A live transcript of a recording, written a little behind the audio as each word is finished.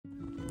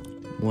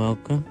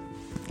Welcome.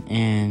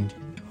 And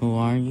who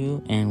are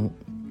you? And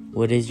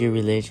what is your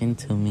relation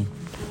to me?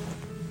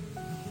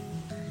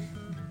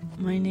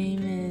 My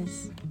name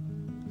is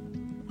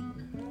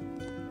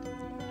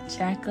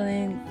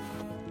Jacqueline,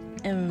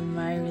 and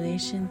my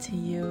relation to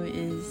you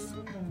is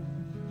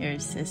your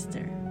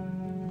sister,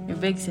 your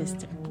big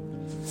sister.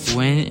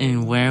 When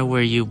and where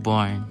were you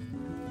born?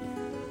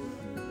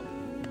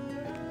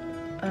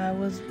 I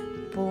was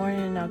born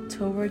in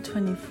October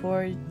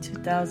 24,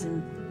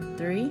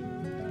 2003,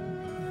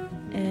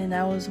 and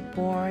I was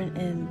born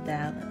in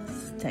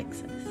Dallas,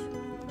 Texas.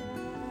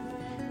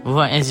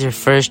 What is your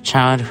first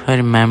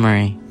childhood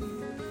memory?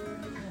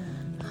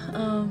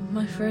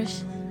 My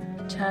first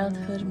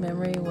childhood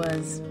memory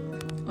was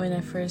when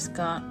I first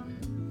got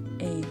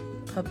a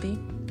puppy,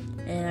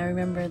 and I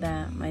remember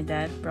that my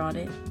dad brought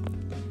it,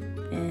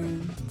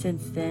 and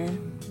since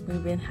then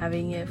we've been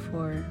having it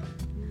for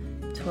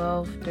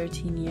 12,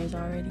 13 years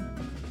already.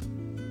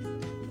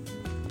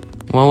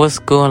 What was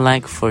school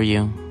like for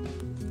you?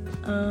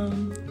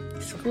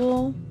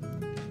 School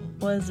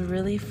was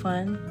really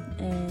fun,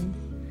 and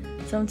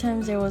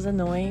sometimes it was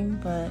annoying,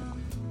 but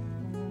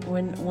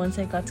once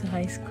I got to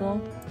high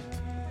school,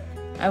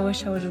 I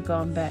wish I would have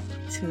gone back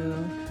to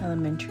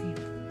elementary.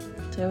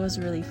 So it was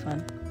really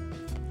fun.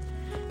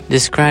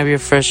 Describe your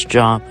first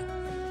job.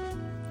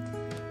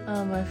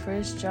 My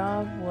first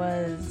job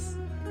was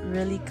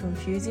really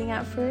confusing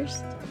at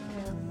first,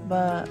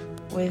 but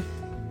with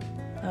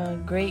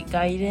great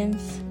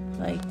guidance,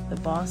 like the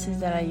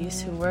bosses that I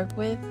used to work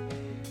with,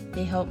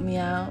 they helped me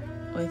out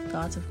with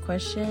lots of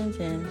questions,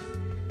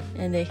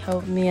 and they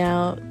helped me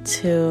out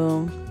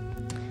to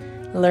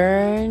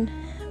learn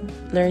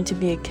to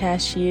be a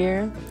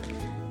cashier,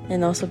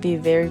 and also be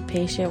very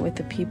patient with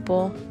the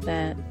people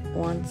that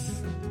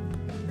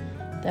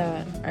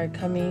are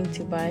coming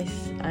to buy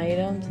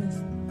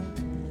items.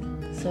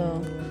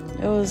 So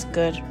it was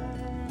good.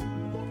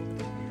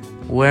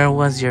 Where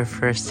was your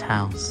first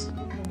house?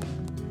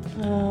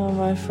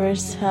 My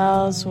first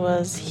house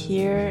was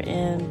here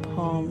in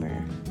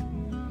Palmer.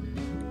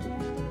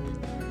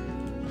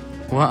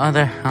 What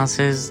other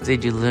houses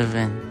did you live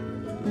in?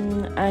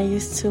 I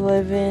used to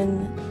live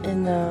in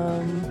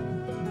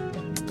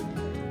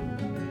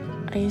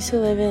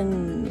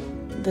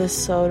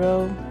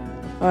DeSoto,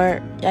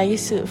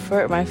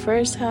 my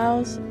first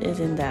house is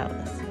in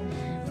Dallas.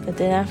 But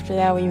then after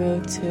that we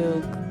moved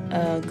to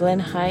Glen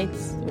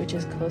Heights, which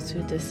is close to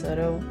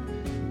DeSoto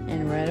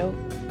and Red Oak.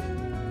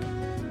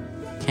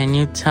 Can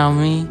you tell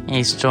me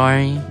a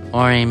story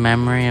or a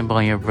memory about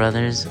your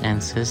brothers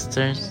and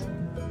sisters?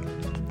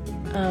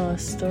 A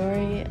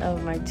story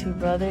of my two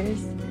brothers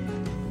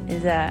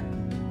is that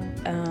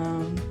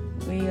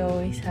we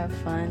always have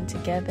fun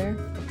together,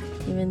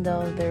 even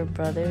though they're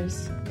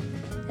brothers.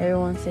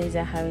 Everyone says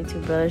that having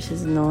two brothers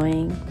is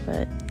annoying,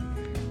 but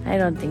I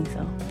don't think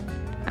so.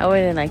 I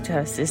wouldn't like to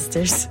have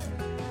sisters.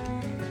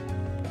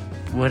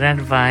 What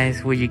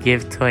advice would you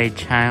give to a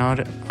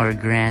child or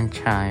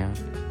grandchild?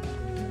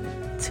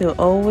 To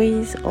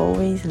always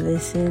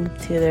listen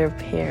to their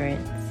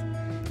parents,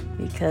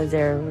 because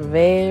they're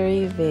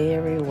very,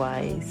 very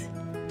wise.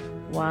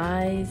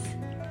 Wise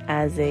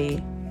as a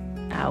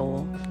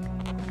owl.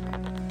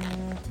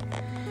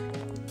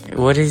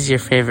 What is your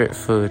favorite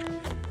food?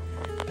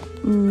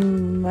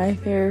 My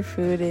favorite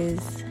food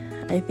is,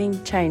 I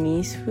think,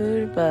 Chinese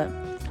food, but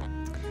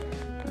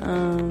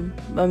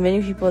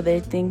many people, they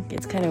think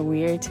it's kind of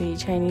weird to eat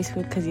Chinese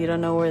food because you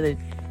don't know where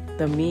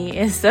the meat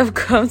and stuff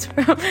comes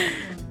from.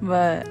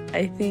 But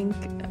I think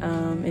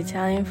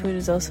Italian food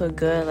is also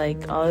good,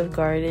 like Olive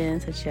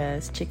Garden, such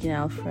as chicken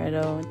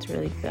Alfredo. It's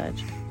really good.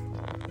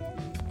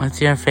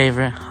 What's your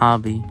favorite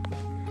hobby?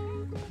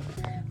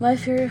 My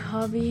favorite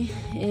hobby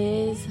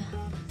is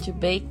to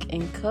bake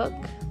and cook,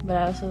 but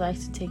I also like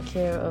to take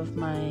care of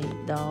my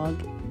dog,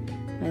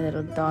 my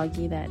little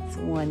doggy that's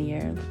 1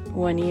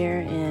 year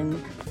and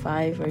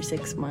 5 or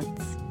 6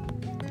 months.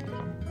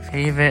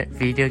 Favorite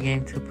video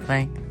game to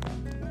play?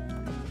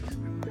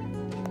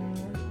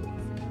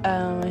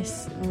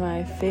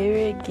 My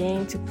favorite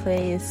game to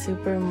play is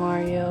Super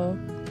Mario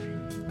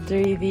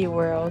 3D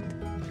World.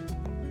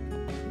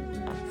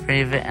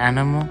 Favorite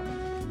animal?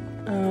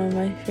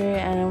 My favorite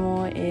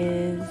animal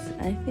is,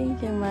 I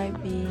think it might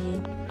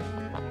be,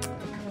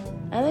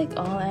 I like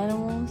all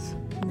animals,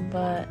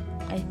 but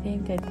I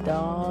think a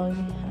dog.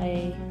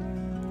 I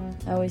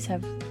always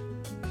have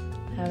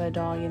a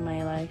dog in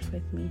my life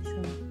with me,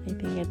 so I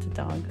think it's a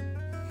dog.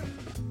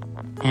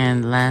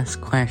 And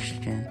last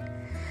question.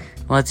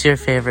 What's your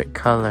favorite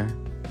color?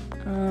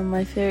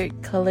 My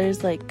favorite color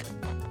is like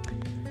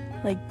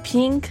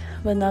pink,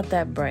 but not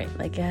that bright.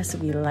 Like it has to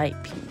be light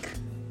pink.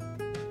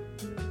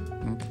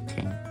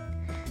 Okay.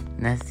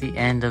 That's the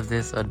end of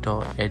this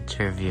adult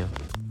interview.